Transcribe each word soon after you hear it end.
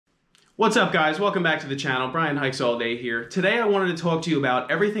What's up, guys? Welcome back to the channel. Brian Hikes All Day here. Today I wanted to talk to you about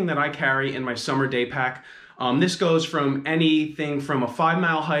everything that I carry in my summer day pack. This goes from anything from a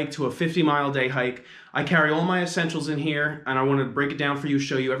 5-mile hike to a 50-mile day hike. I carry all my essentials in here, and I wanted to break it down for you,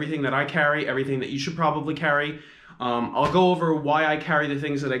 show you everything that I carry, everything that you should probably carry. I'll go over why I carry the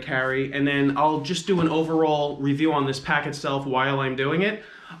things that I carry, and then I'll just do an overall review on this pack itself while I'm doing it.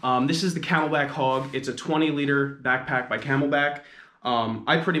 This is the Camelbak H.A.W.G. It's a 20-liter backpack by Camelbak.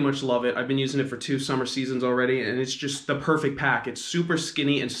 I pretty much love it. I've been using it for 2 summer seasons already, and it's just the perfect pack. It's super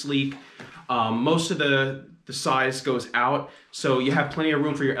skinny and sleek. Most of the size goes out, so you have plenty of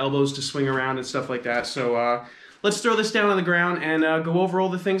room for your elbows to swing around and stuff like that. So let's throw this down on the ground and go over all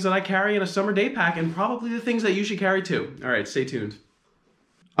the things that I carry in a summer day pack, and probably the things that you should carry too. All right, stay tuned.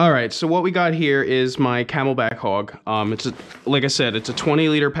 All right, so what we got here is my Camelbak H.A.W.G. Like I said, it's a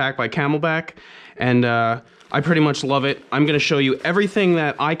 20-liter pack by Camelbak, and I pretty much love it. I'm going to show you everything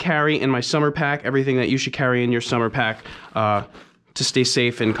that I carry in my summer pack, everything that you should carry in your summer pack to stay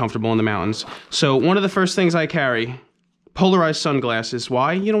safe and comfortable in the mountains. So one of the first things I carry, polarized sunglasses.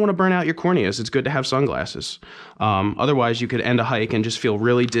 Why? You don't want to burn out your corneas. It's good to have sunglasses. Otherwise, you could end a hike and just feel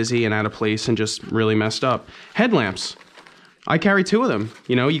really dizzy and out of place and just really messed up. Headlamps. I carry 2 of them.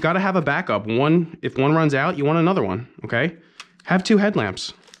 You know, you got to have a backup. If one runs out, you want another one, okay? Have 2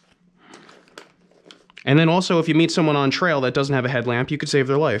 headlamps. And then also, if you meet someone on trail that doesn't have a headlamp, you could save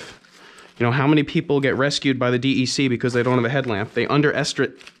their life. You know, how many people get rescued by the DEC because they don't have a headlamp? They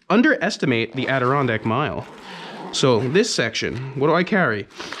underestimate the Adirondack Mile. So this section, what do I carry?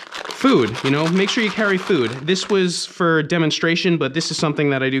 Food, you know, make sure you carry food. This was for demonstration, but this is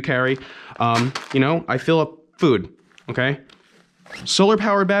something that I do carry. You know, I fill up food, okay? Solar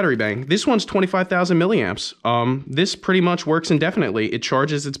powered battery bank. This one's 25,000 milliamps. This pretty much works indefinitely. It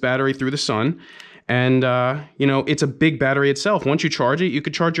charges its battery through the sun. And, you know, it's a big battery itself. Once you charge it, you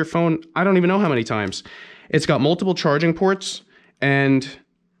could charge your phone, I don't even know how many times. It's got multiple charging ports, and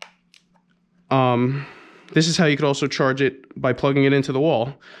this is how you could also charge it by plugging it into the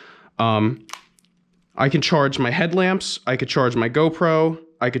wall. I can charge my headlamps, I could charge my GoPro,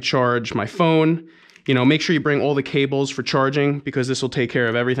 I could charge my phone. You know, make sure you bring all the cables for charging, because this will take care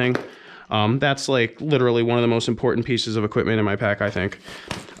of everything. That's like literally one of the most important pieces of equipment in my pack, I think.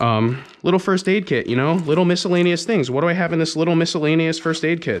 Little first aid kit, you know, little miscellaneous things. What do I have in this little miscellaneous first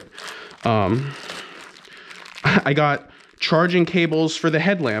aid kit? I got charging cables for the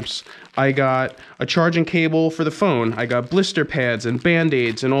headlamps. I got a charging cable for the phone. I got blister pads and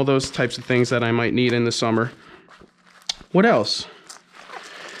band-aids and all those types of things that I might need in the summer. What else?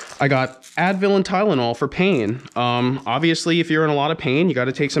 I got Advil and Tylenol for pain. Obviously, if you're in a lot of pain, you got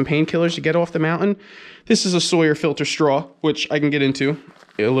to take some painkillers to get off the mountain. This is a Sawyer filter straw, which I can get into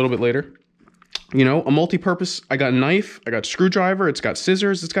a little bit later. You know, a multi-purpose. I got a knife, I got a screwdriver, it's got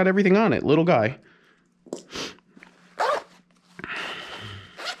scissors, it's got everything on it. Little guy.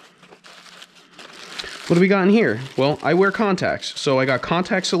 What do we got in here? Well, I wear contacts, so I got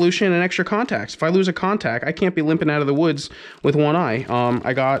contact solution and extra contacts. If I lose a contact, I can't be limping out of the woods with one eye.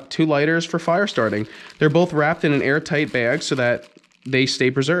 I got 2 lighters for fire starting. They're both wrapped in an airtight bag so that they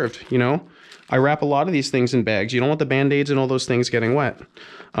stay preserved, you know? I wrap a lot of these things in bags. You don't want the Band-Aids and all those things getting wet.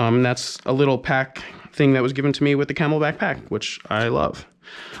 That's a little pack thing that was given to me with the Camelbak pack, which I love.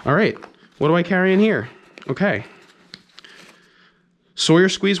 All right, what do I carry in here? Okay. Sawyer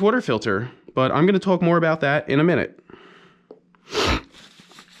squeeze water filter. But I'm going to talk more about that in a minute.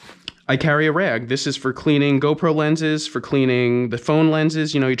 I carry a rag. This is for cleaning GoPro lenses, for cleaning the phone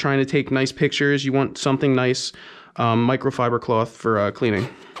lenses. You know, you're trying to take nice pictures. You want something nice, microfiber cloth for cleaning.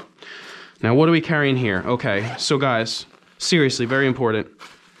 Now, what do we carry in here? Okay, so guys, seriously, very important.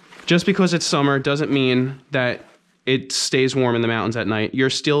 Just because it's summer doesn't mean that it stays warm in the mountains at night.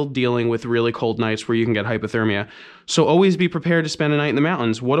 You're still dealing with really cold nights where you can get hypothermia. So always be prepared to spend a night in the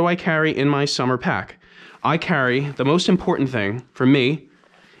mountains. What do I carry in my summer pack? I carry, the most important thing for me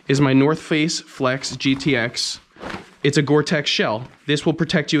is my North Face Flex GTX. It's a Gortex shell. This will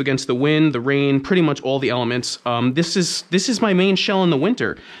protect you against the wind, the rain, pretty much all the elements. This is my main shell in the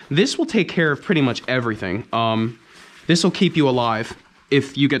winter. This will take care of pretty much everything. This will keep you alive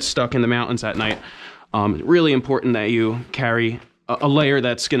if you get stuck in the mountains at night. Really important that you carry a layer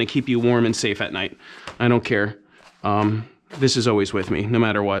that's going to keep you warm and safe at night. I don't care. This is always with me, no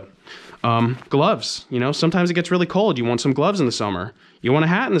matter what. Gloves, you know, sometimes it gets really cold. You want some gloves in the summer. You want a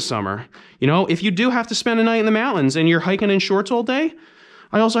hat in the summer. You know, if you do have to spend a night in the mountains and you're hiking in shorts all day,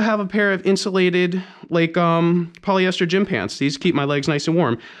 I also have a pair of insulated, like, polyester gym pants. These keep my legs nice and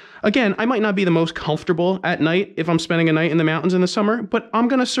warm. Again, I might not be the most comfortable at night if I'm spending a night in the mountains in the summer, but I'm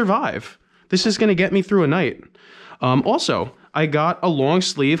going to survive. This is going to get me through a night. Also, I got a long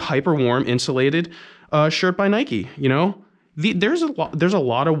sleeve, hyper warm insulated shirt by Nike. You know, there's a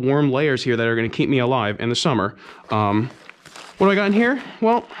lot of warm layers here that are going to keep me alive in the summer. What do I got in here?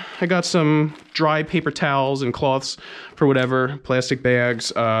 Well, I got some dry paper towels and cloths for whatever, plastic bags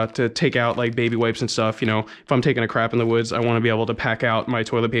to take out like baby wipes and stuff. You know, if I'm taking a crap in the woods, I want to be able to pack out my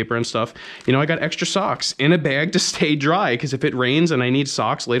toilet paper and stuff. You know, I got extra socks in a bag to stay dry, because if it rains and I need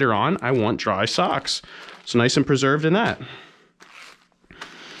socks later on, I want dry socks. So nice and preserved in that.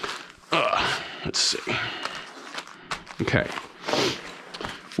 Let's see. Okay.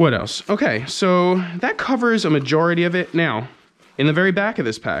 What else? Okay, so that covers a majority of it. Now, in the very back of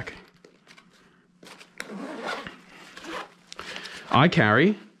this pack, I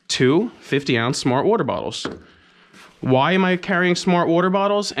carry two 50-ounce smart water bottles. Why am I carrying smart water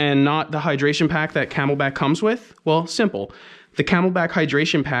bottles and not the hydration pack that Camelbak comes with? Well, simple. The Camelbak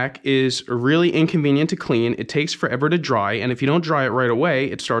hydration pack is really inconvenient to clean. It takes forever to dry, and if you don't dry it right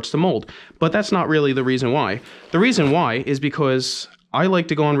away, it starts to mold. But that's not really the reason why. The reason why is because I like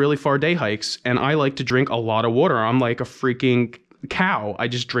to go on really far day hikes, and I like to drink a lot of water. I'm like a freaking cow. I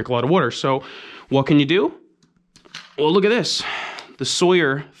just drink a lot of water. So what can you do? Well, look at this. The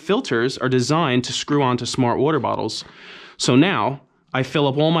Sawyer filters are designed to screw onto smart water bottles. So now I fill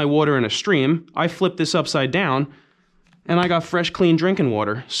up all my water in a stream, I flip this upside down, and I got fresh, clean drinking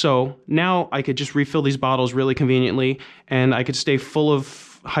water. So now I could just refill these bottles really conveniently, and I could stay full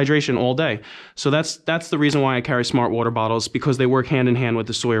of hydration all day. So that's the reason why I carry smart water bottles, because they work hand in hand with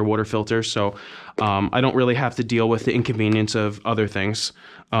the Sawyer water filter. So I don't really have to deal with the inconvenience of other things.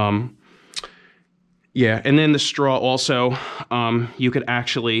 Yeah, and then the straw also, you could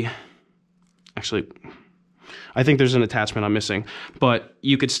actually, I think there's an attachment I'm missing, but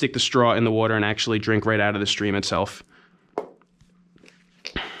you could stick the straw in the water and actually drink right out of the stream itself.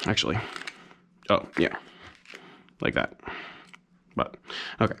 Actually, oh, yeah, like that. But,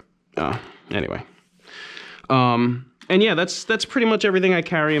 okay, anyway. And yeah, that's pretty much everything I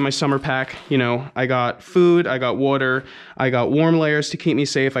carry in my summer pack. You know, I got food, I got water, I got warm layers to keep me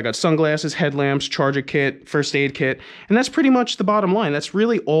safe, I got sunglasses, headlamps, charger kit, first aid kit, and that's pretty much the bottom line. That's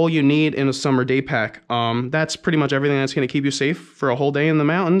really all you need in a summer day pack. That's pretty much everything that's going to keep you safe for a whole day in the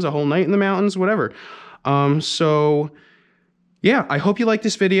mountains, a whole night in the mountains, whatever. So yeah, I hope you liked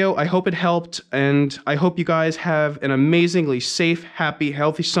this video. I hope it helped, and I hope you guys have an amazingly safe, happy,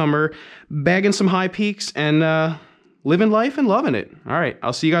 healthy summer, bagging some high peaks, and living life and loving it. All right,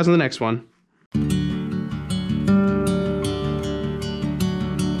 I'll see you guys in the next one.